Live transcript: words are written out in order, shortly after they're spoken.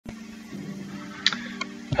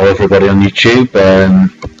Hello everybody on YouTube,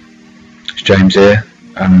 it's James here,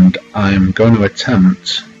 and I'm going to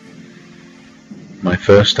attempt my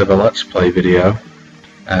first ever Let's Play video,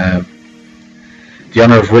 the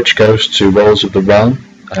honour of which goes to Rolls of the Realm,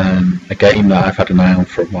 a game that I've had an eye on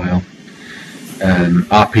for a while.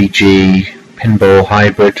 RPG, pinball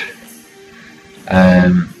hybrid.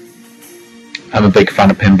 I'm a big fan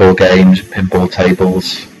of pinball games, pinball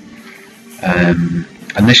tables.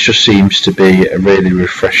 And this just seems to be a really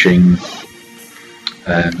refreshing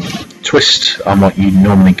twist on what you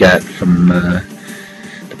normally get from the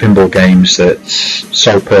pinball games that's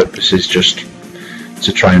sole purpose is just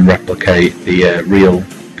to try and replicate the real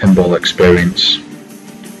pinball experience.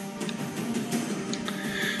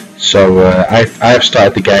 So I have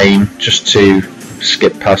started the game just to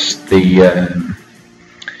skip past the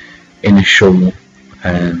initial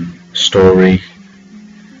story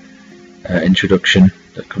introduction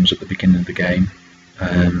that comes at the beginning of the game.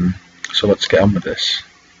 So let's get on with this.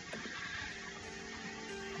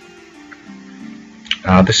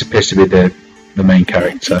 This appears to be the main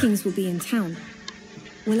character. Pickings will be in town.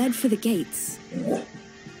 We'll head for the gates.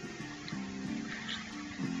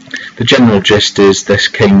 The general gist is this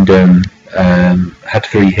kingdom had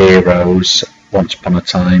three heroes once upon a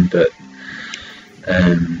time that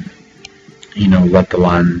led the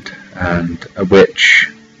land, and a witch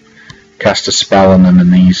cast a spell on them,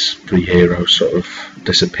 and these three heroes sort of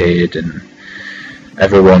disappeared, and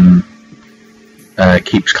everyone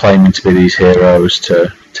keeps claiming to be these heroes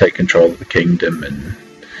to take control of the kingdom, and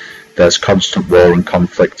there's constant war and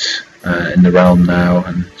conflict in the realm now.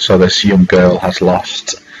 And so this young girl has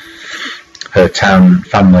lost her town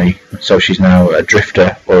family, so she's now a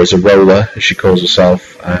drifter, or as a roller as she calls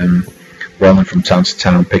herself, rolling from town to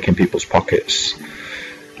town, picking people's pockets.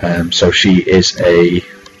 So she is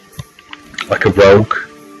like a rogue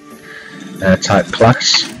type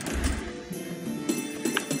class.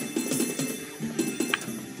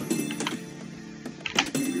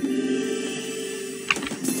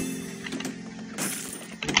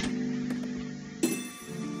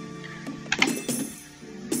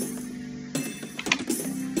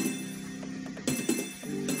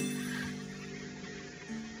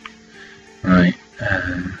 Right,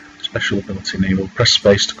 special ability enabled. Press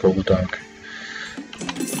space to call the dog.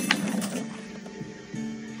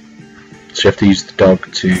 So you have to use the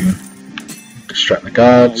dog to distract the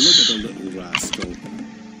guards.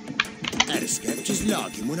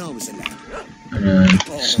 And then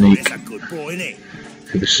sneak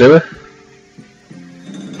through the sewer.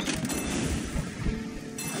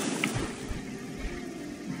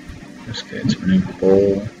 Let's get into move the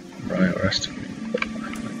ball. Right, rest of it.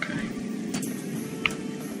 Okay.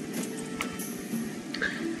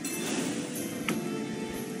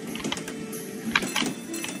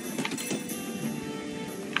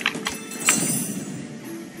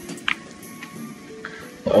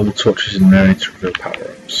 All the torches in there to reveal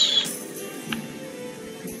power-ups.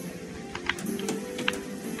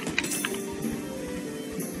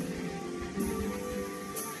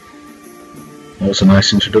 That was a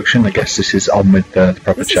nice introduction. I guess this is on with the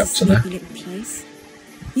proper chapter now.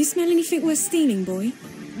 You smell anything worth stealing, boy?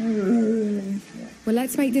 Well,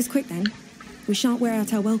 let's make this quick then. We shan't wear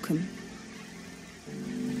out our welcome.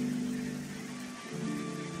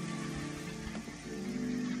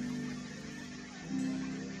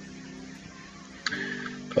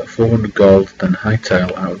 Got 400 gold, then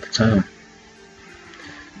hightail out of the town.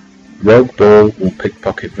 Rogue Ball will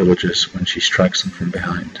pickpocket villagers when she strikes them from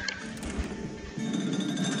behind.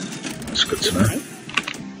 That's good to know.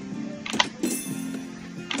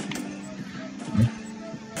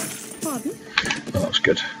 Pardon? Oh, that was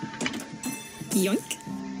good. Yoink.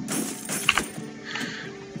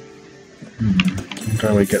 How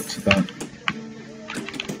do we get to that?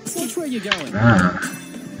 Watch where you're going. Ah,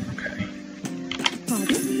 okay.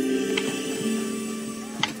 Pardon?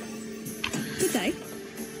 Good day.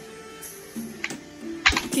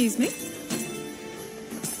 Excuse me?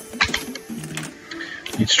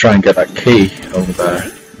 Need to try and get that key over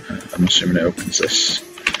there. I'm assuming it opens this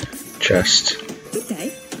chest. Good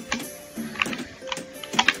day.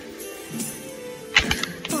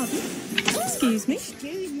 Pardon? Excuse me?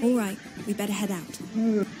 Alright, we better head out.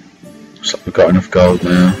 Looks like we've got enough gold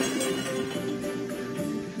now.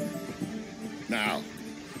 Now,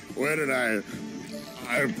 where did I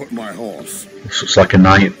put my horse? This looks like a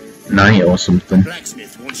night or something.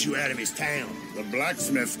 Blacksmith wants you out of his town. The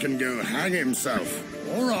blacksmith can go hang himself.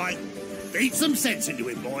 All right, beat some sense into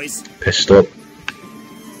him, boys. Pissed up.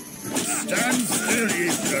 Stand still,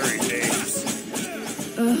 you dirty thieves.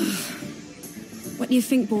 What do you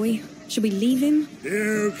think, boy? Should we leave him?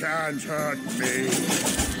 You can't hurt me. Let's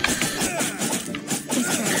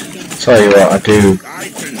try it again. Tell you what, I do I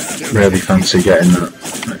can still really fancy getting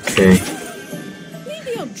that key. Leave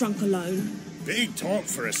the old drunk alone. Big talk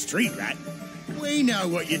for a street rat. We know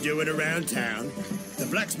what you're doing around town. The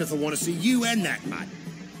blacksmith will want to see you and that mutt.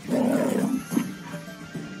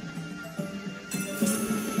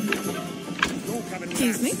 You're coming with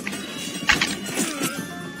Excuse us. me?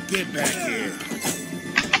 Get back here.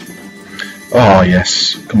 Oh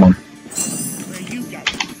yes, come on. Where you going?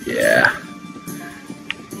 Yeah,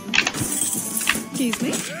 Excuse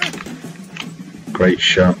me? great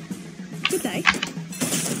shot. Good day.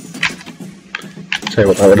 Tell you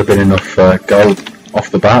what, that would have been enough gold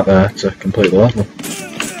off the bat there to complete the level.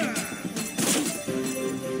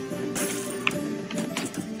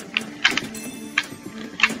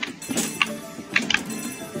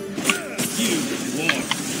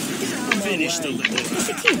 Finished a little. What's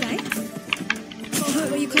your key, eh? Can't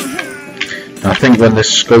hurt where you can't hurt. I think when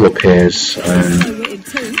this skull appears, So witted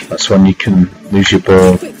too. that's when you can lose your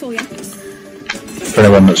ball. Quick for you. For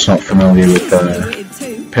anyone that's not familiar with So witted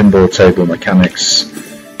too. pinball table mechanics,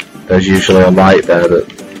 there's usually a light there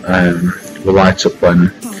that will light up when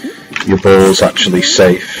Pardon? your ball's actually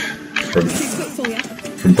safe Too quick for you.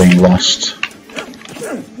 from being lost.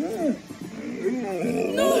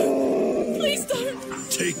 Please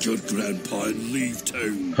don't. Take your grandpa and leave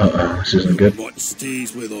town. Uh-oh, this isn't good. What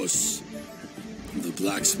stays with us? The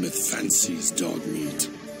blacksmith fancies dog meat.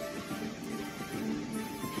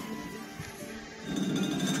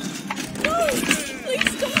 No!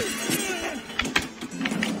 Please don't.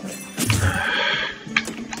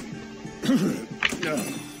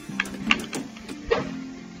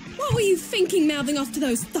 What were you thinking mouthing off to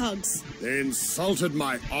those thugs? They insulted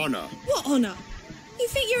my honor. What honour? You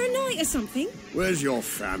think you're a knight or something? Where's your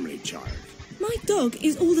family, child? My dog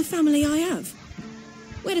is all the family I have.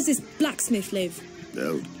 Where does this blacksmith live?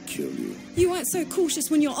 They'll kill you. You weren't so cautious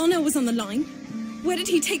when your honour was on the line. Where did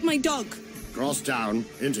he take my dog? Cross town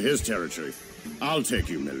into his territory. I'll take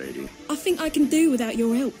you, milady. I think I can do without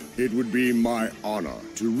your help. It would be my honor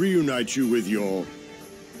to reunite you with your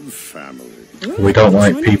family. We don't Try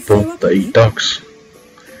like not to people throw up that on eat me. dogs.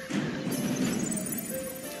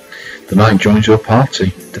 The knight joins your party.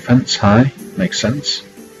 Defense high, makes sense.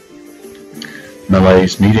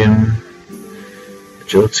 Melee's medium.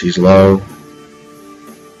 Agility's low.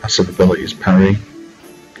 Passive ability is parry.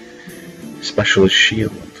 Special is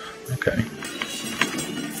shield. Okay.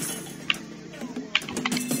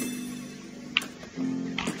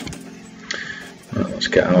 Right, let's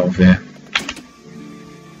get out of here.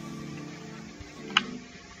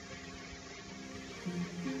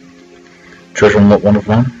 Treasure unlock 1 of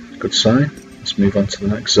 1. Good sign. Let's move on to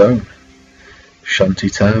the next zone. Shanty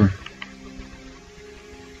Town.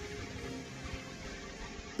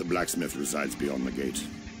 The blacksmith resides beyond the gate.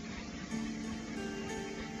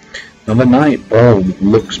 Now the night ball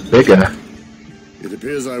looks bigger. It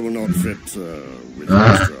appears I will not fit with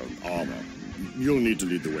Ah. extra armor. You'll need to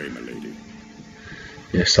lead the way, milady.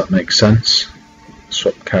 Yes, that makes sense.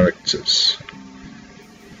 Swap characters.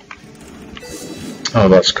 Oh,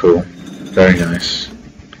 that's cool. Very nice.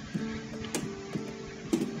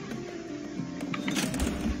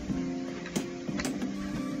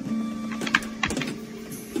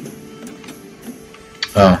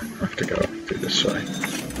 Oh, I have to go through this way.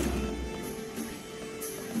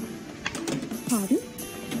 Pardon?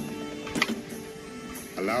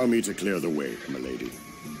 Allow me to clear the way, milady.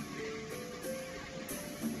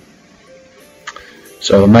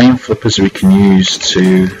 So the main flippers we can use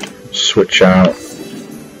to switch out.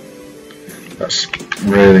 That's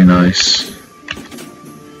really nice.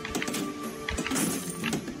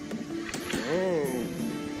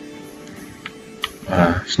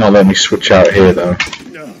 It's not letting me switch out here though.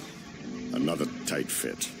 Another tight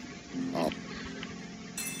fit. Oh,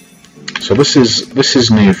 So this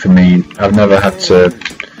is new for me. I've never had to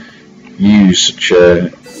use such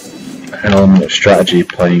an element of strategy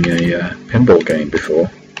playing a pinball game before.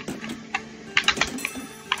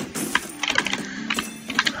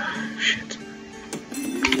 Shit.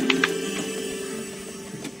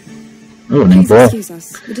 Oh, new Please ball. excuse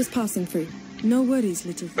us. We're just passing through. No worries,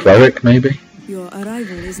 little friend. Cleric, maybe? Your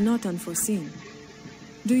arrival is not unforeseen.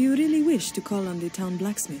 Do you really wish to call on the town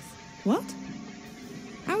blacksmith? What?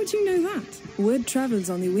 How would you know that? Word travels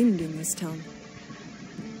on the wind in this town.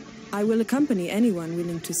 I will accompany anyone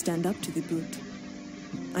willing to stand up to the brute.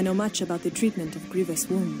 I know much about the treatment of grievous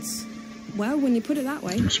wounds. Well, when you put it that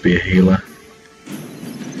way. Must be a healer.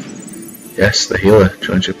 Yes, the healer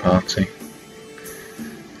joins your party.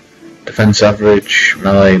 Defense average,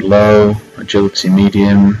 melee low, agility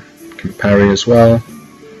medium. can parry as well.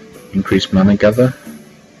 Increase mana gather.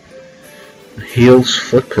 Heals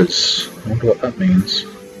flippers. I wonder what that means.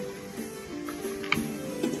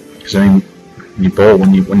 Because I mean, your ball,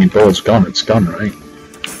 when your ball's gone, it's gone, right?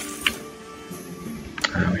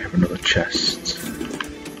 We have another chest.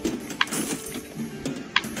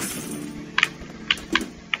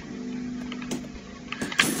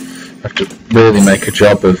 I have to really make a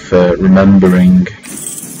job of remembering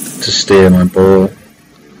to steer my ball.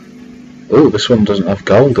 Oh, this one doesn't have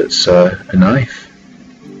gold, it's a knife.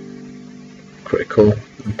 Critical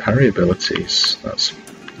and parry abilities. That's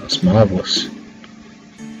marvellous.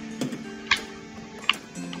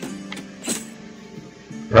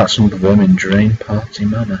 Rats and vermin drain party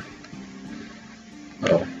mana.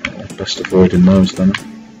 Oh, well, best avoiding those then.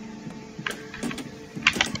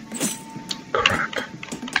 Crap.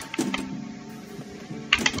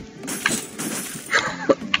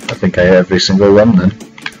 I think I hit every single one then.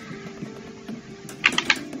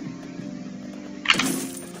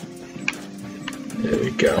 There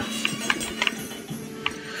we go.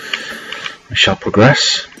 I shall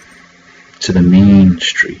progress to the main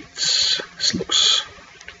streets. This looks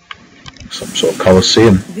some sort of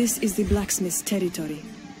coliseum. This is the blacksmith's territory.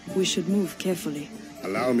 We should move carefully.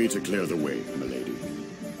 Allow me to clear the way, milady.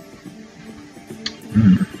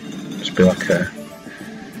 Must be like a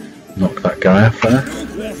knock that guy off there.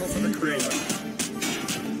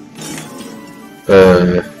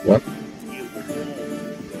 What?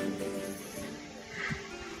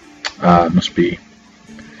 It must be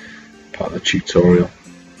part of the tutorial.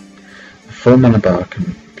 A full mana bar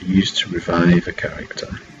can be used to revive a character.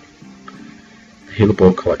 The healer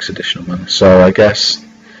ball collects additional mana. So I guess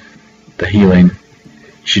the healing,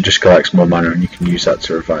 she just collects more mana and you can use that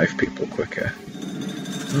to revive people quicker.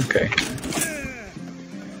 Okay.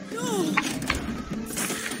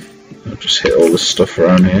 I'll just hit all this stuff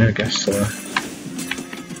around here, I guess, to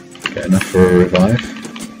get enough for a revive.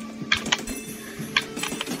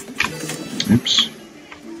 Oops.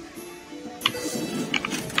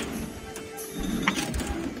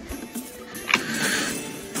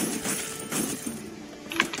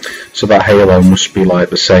 So that halo must be like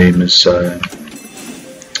the same as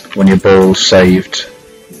when your ball's saved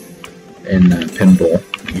in pinball.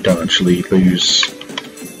 You don't actually lose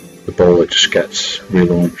the ball, it just gets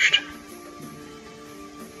relaunched.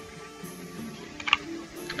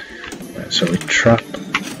 Right, so we trap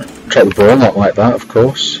the ball, not like that of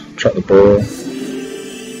course. Trap the ball.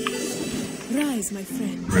 Rise, my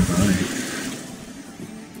friend. Revive.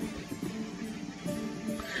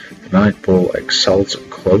 The night ball excels at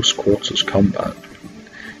close quarters combat.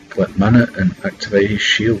 Collect mana and activate his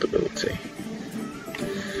shield ability.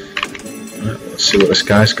 Right, let's see what this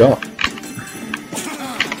guy's got.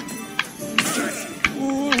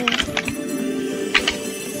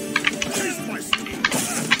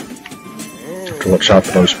 Have to watch out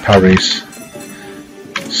for those parries.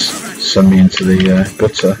 Send me into the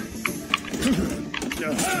gutter.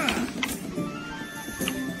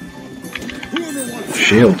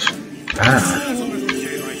 Shield.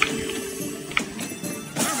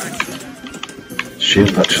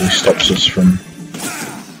 Shield actually stops us from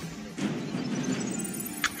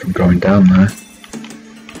going down there.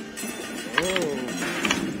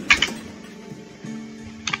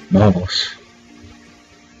 Marvellous.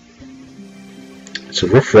 It's a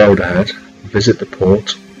rough road ahead. Visit the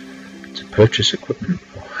port to purchase equipment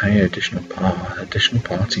or hire additional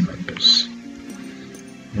party members.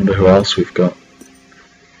 Wonder who else we've got.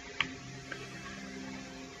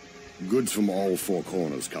 Goods from all four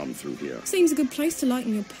corners come through here. Seems a good place to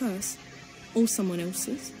lighten your purse. Or someone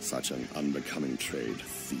else's. Such an unbecoming trade,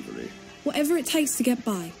 thievery. Whatever it takes to get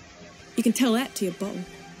by. You can tell that to your bottle.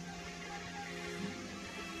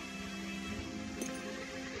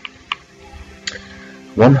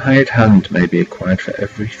 One hired hand may be acquired for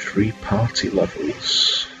every 3 party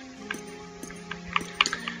levels.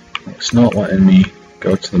 Well, it's not letting me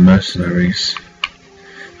go to the mercenaries.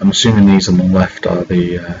 I'm assuming these on the left are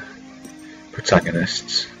the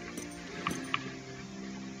protagonists,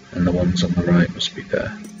 and the ones on the right must be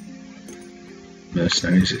the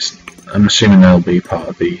mercenaries. I'm assuming they'll be part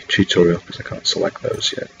of the tutorial because I can't select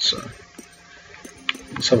those yet, so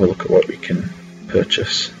let's have a look at what we can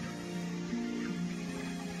purchase.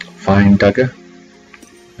 Fine dagger,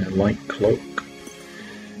 a light cloak,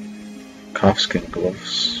 calfskin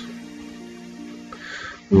gloves.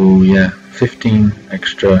 Ooh yeah, 15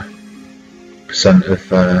 extra %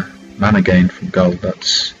 of mana gain from gold.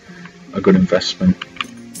 That's a good investment.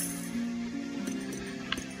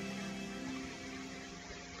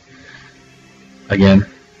 Again,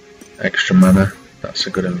 extra mana. That's a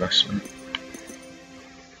good investment.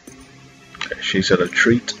 She's at a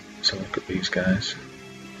treat. So look at these guys.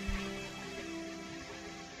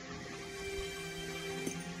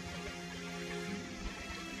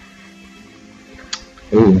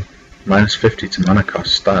 Ooh, minus 50 to mana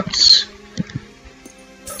cost. That's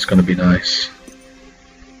going to be nice.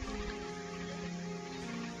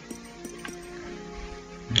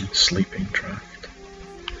 Sleeping draft.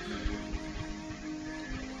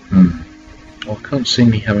 Well, I can't see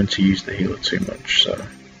me having to use the healer too much, so.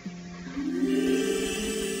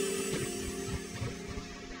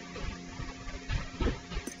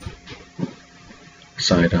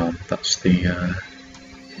 Sidearm, that's the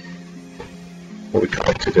what we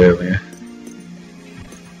collected earlier.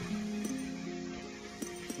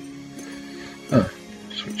 Oh,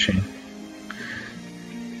 switching.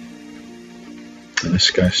 And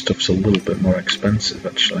this guy's stuff's a little bit more expensive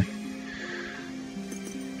actually.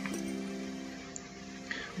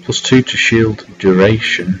 +2 to shield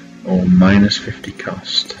duration or minus 50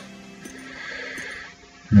 cost.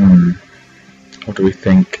 What do we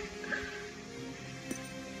think?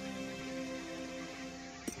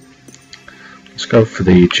 Let's go for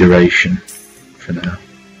the duration for now.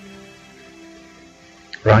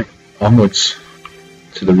 Right, onwards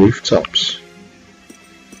to the rooftops.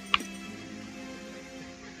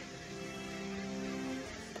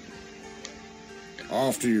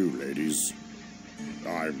 After you, ladies.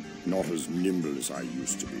 I'm not as nimble as I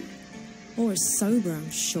used to be. Or as sober, I'm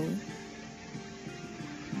sure.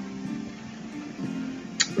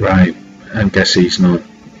 Right, I guess he's not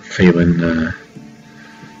feeling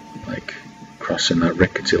like crossing that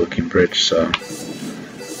rickety looking bridge, so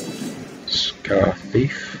let's get our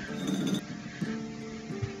thief.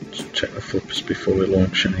 Let's check the flippers before we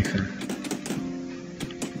launch anything.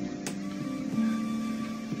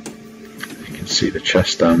 You can see the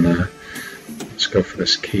chest down there. Let's go for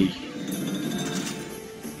this key.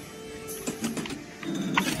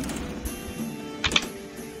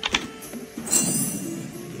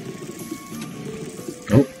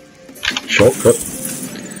 Oh, shortcut.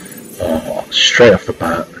 Oh, straight off the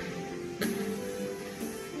bat.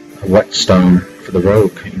 A whetstone for the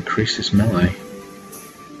rogue increases melee.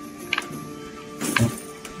 Oh,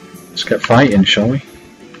 let's get fighting, shall we?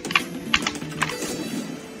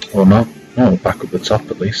 Or not? Oh, back up the top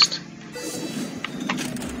at least.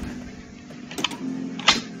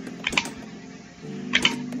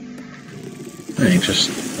 He just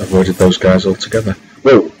avoided those guys altogether.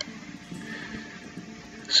 Whoa!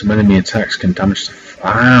 Some enemy attacks can damage the...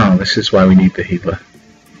 Ah, this is why we need the healer.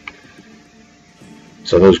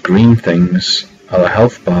 So those green things are the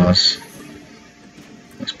health bars.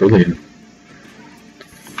 That's brilliant.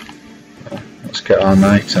 Well, let's get our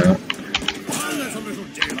knight out.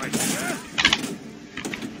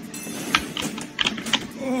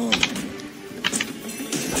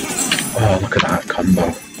 Oh, look at that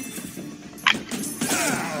combo.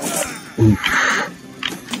 Oof.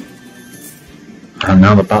 And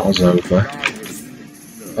now the battle's over.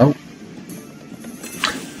 Oh.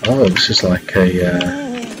 Oh, this is like a...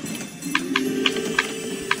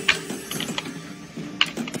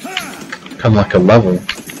 kind of like a level.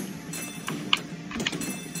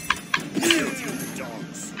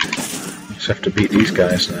 Just have to beat these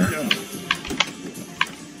guys now.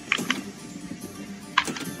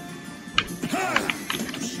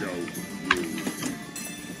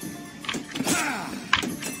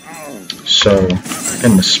 So,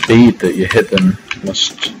 again, the speed that you hit them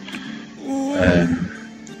must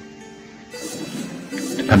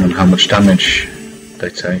depend on how much damage they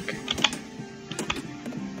take.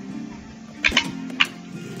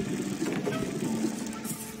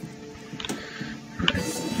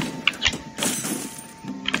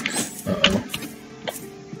 Uh-oh.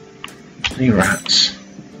 Any rats?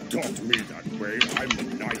 Talk to me that way, I'm the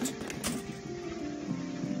knight.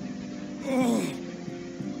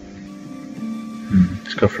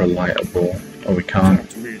 Let's go for a lighter ball. Oh, we can't. Talk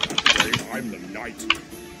to me that way, I'm the knight.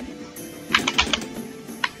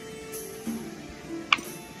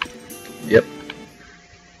 Yep.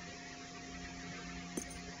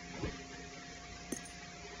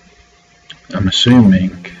 I'm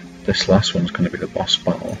assuming this last one's going to be the boss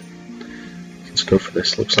battle. Let's go for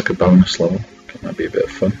this. Looks like a bonus level. It might be a bit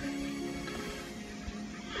of fun.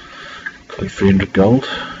 Collect 300 gold.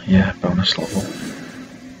 Yeah, bonus level.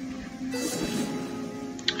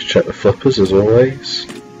 Let's check the flippers as always.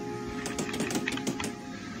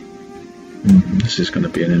 This is going to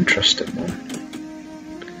be an interesting one.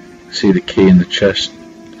 See the key in the chest.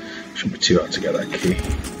 Shouldn't be too hard to get that key.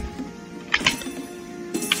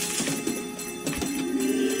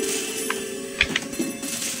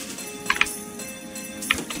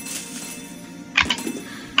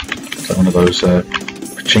 Is that one of those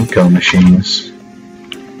pachinko machines.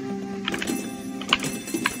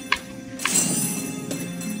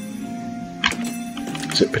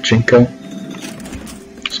 Is it pachinko?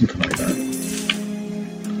 Something like that.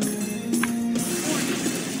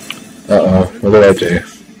 Uh-oh, what did I do?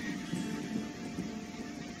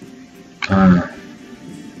 I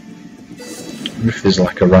wonder if there's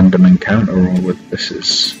like a random encounter or whether this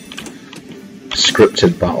is a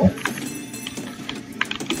scripted battle.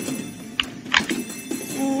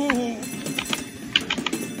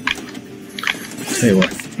 Tell you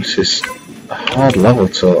what, this is a hard level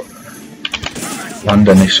to land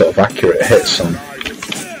any sort of accurate hits on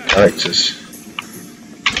characters.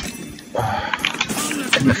 Oh,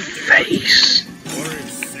 in the face!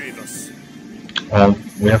 Well,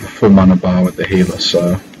 we have a full mana bar with the healer,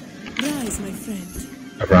 so... Rise, my friend.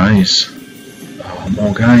 Arise. Oh,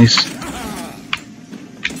 more guys.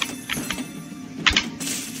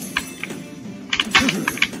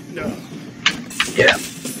 Yeah.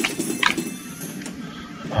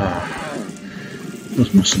 Oh,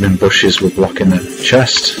 those must have been bushes were blocking the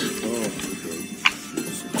chest.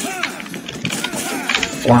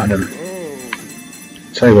 Flatten them.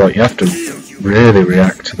 Tell you what, you have to really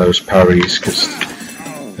react to those parries because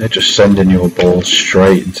they're just sending your balls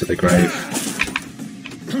straight into the grave.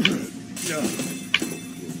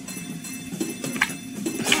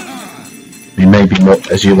 I mean, maybe more,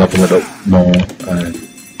 as you level it up more,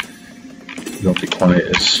 you won't be quite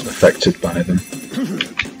as affected by them.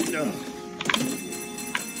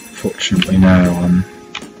 Fortunately now I'm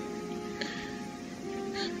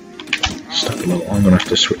stuck a little. I'm going to have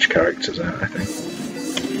to switch characters out, I think.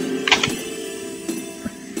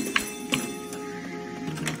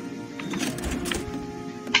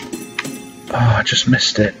 Oh, I just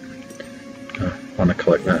missed it. Oh, I want to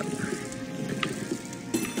collect that.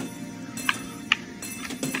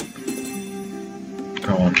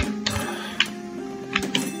 Go on.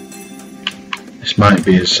 This might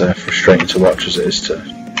be as frustrating to watch as it is to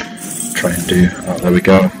try and do. Oh, there we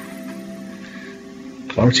go.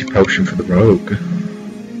 Clarity potion for the rogue.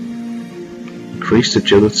 Increased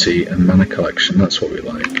agility and mana collection, that's what we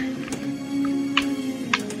like.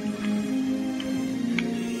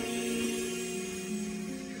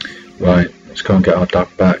 Right, let's go and get our dog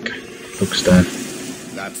back. Looks down.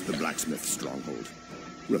 That's the blacksmith's stronghold.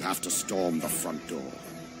 We'll have to storm the front door.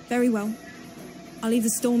 Very well. I'll leave the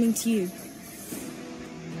storming to you.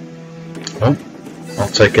 Well, I'll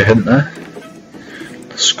take a hint there.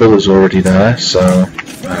 The skull is already there, so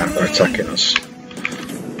they're attacking us.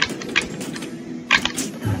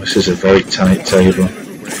 Oh, this is a very tight table.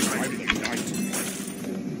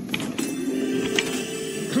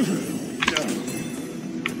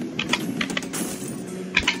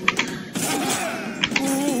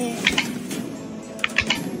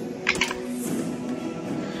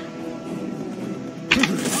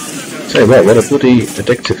 Tell you what a bloody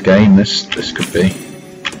addictive game this could be.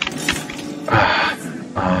 Ah,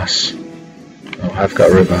 arse. Oh, I've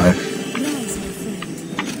got a revive.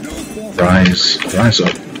 Rise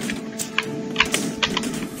up.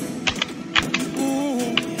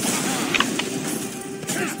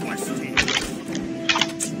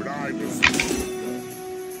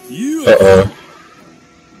 Uh-oh.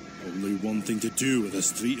 Only one thing to do with a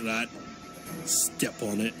street rat. Step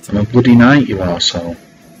on it. I'm a bloody knight, you arsehole.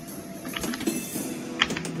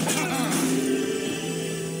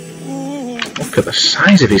 Look at the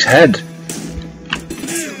size of his head.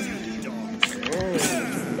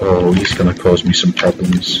 Oh, he's gonna cause me some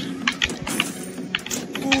problems.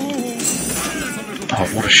 Oh,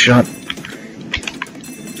 what a shot.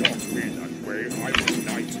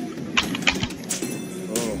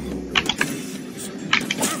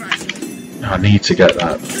 I need to get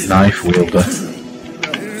that knife wielder.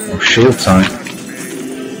 Oh, shield time.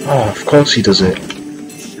 Oh, of course he does it.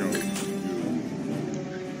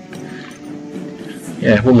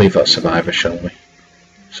 Yeah, we'll leave that survivor, shall we?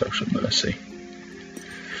 Social mercy.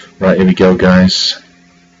 Right, here we go, guys.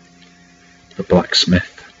 The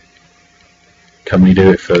blacksmith. Can we do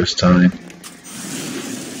it first time?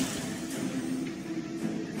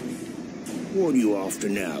 What are you after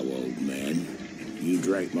now, old man? You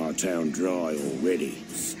drank my town dry already.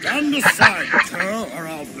 Stand aside, girl, or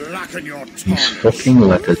I'll blacken your tongue. He's fucking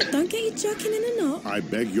leopard. Don't get you jerking in a knot. I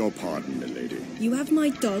beg your pardon, milady. You have my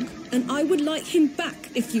dog, and I would like him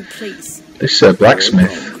back, if you please. This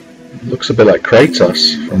blacksmith looks a bit like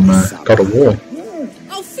Kratos from God of War.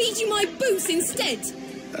 I'll feed you my boots instead.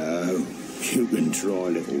 Oh, you can try,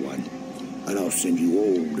 little one. And I'll send you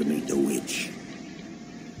all to meet the witch.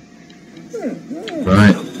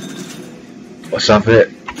 Right. Let's have it.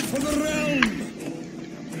 For the realm!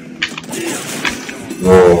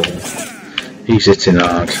 He's hitting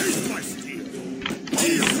hard.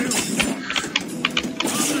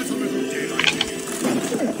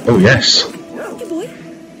 Oh yes. Good boy.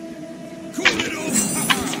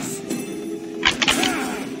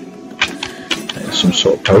 There's some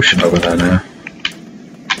sort of potion over there now.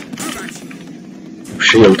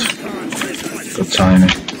 Shield. Good timing.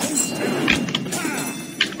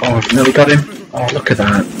 Oh, I've nearly got him. Oh, look at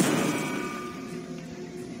that.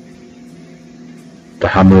 The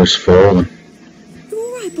hammer has fallen. You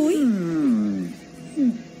alright, boy?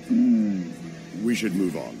 We should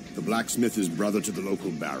move on. The blacksmith is brother to the local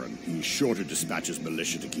baron. He's sure to dispatch his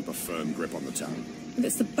militia to keep a firm grip on the town. If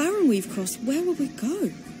it's the Baron we've crossed, where will we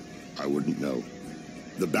go? I wouldn't know.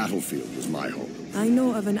 The battlefield is my home. I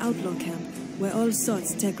know of an outlaw camp where all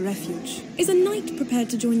sorts take refuge. Is a knight prepared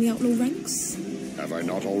to join the outlaw ranks? Have I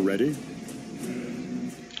not already?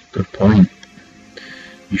 Good point.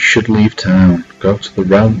 You should leave town. Go to the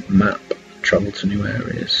realm map. Travel to new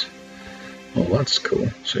areas. Oh, that's cool.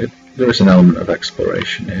 So there is an element of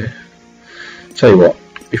exploration here. Tell you what,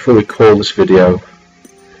 before we call this video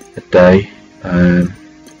a day,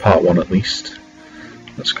 part 1 at least,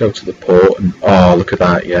 let's go to the port and, oh, look at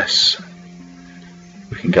that, yes.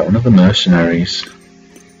 We can get one of the mercenaries.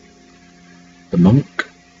 The monk,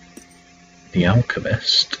 the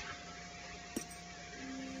alchemist,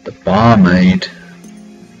 the barmaid,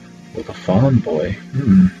 or the farm boy.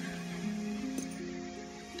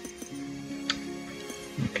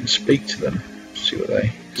 You can speak to them, see what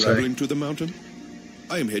they say. Traveling to the mountain?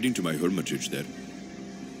 I am heading to my hermitage there.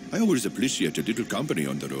 I always appreciate a little company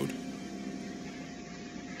on the road.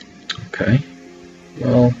 Okay.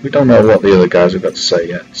 Well, we don't know what the other guys have got to say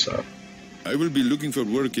yet, so... I will be looking for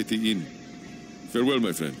work at the inn. Farewell,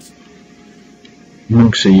 my friends.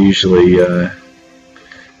 Monks are usually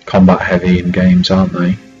combat heavy in games, aren't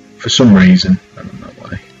they? For some reason. I don't know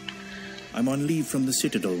why. I'm on leave from the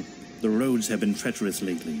Citadel. The roads have been treacherous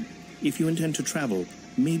lately. If you intend to travel,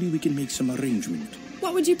 maybe we can make some arrangement.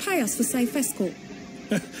 What would you pay us for safe escort?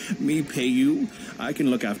 Me pay you? I can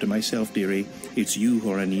look after myself, dearie. It's you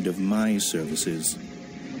who are in need of my services.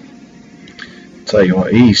 Tell you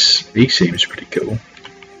what, he seems pretty cool.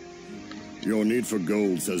 Your need for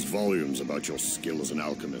gold says volumes about your skill as an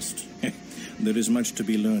alchemist. There is much to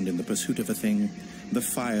be learned in the pursuit of a thing. The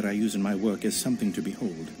fire I use in my work is something to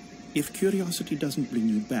behold. If curiosity doesn't bring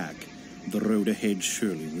you back, the road ahead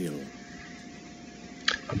surely will.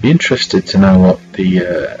 I'd be interested to know what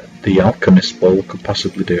the alchemist bull could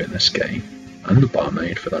possibly do in this game, and the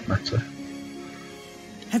barmaid for that matter.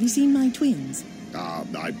 Have you seen my twins?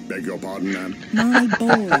 I beg your pardon, ma'am. My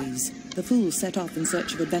boys. The fools set off in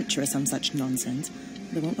search of adventure or some such nonsense.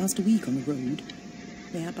 They won't last a week on the road.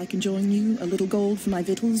 Mayhap I can join you? A little gold for my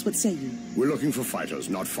victuals, what say you? We're looking for fighters,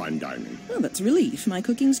 not fine dining. Oh, that's a relief. My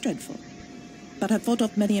cooking's dreadful. But I've fought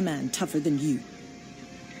off many a man tougher than you.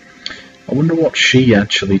 I wonder what she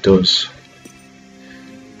actually does.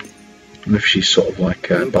 I wonder if she's sort of like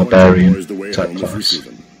a barbarian type class.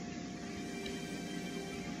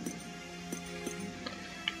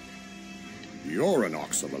 You're an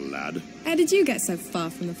ox of a lad. How did you get so far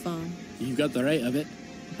from the farm? You got the right of it.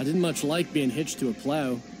 I didn't much like being hitched to a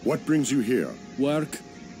plough. What brings you here? Work,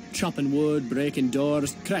 chopping wood, breaking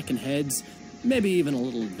doors, cracking heads, maybe even a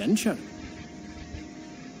little adventure.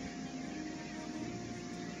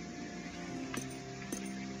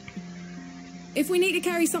 If we need to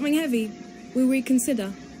carry something heavy, we'll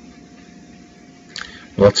reconsider.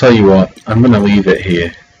 Well, I'll tell you what, I'm going to leave it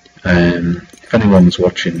here. If anyone's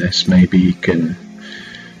watching this, maybe you can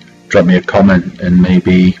drop me a comment and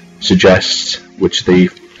maybe suggest which of the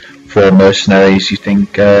 4 mercenaries you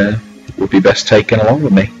think would be best taken along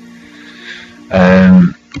with me.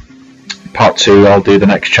 Part 2, I'll do the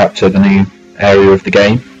next chapter, the new area of the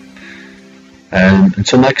game.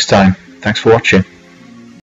 Until next time, thanks for watching.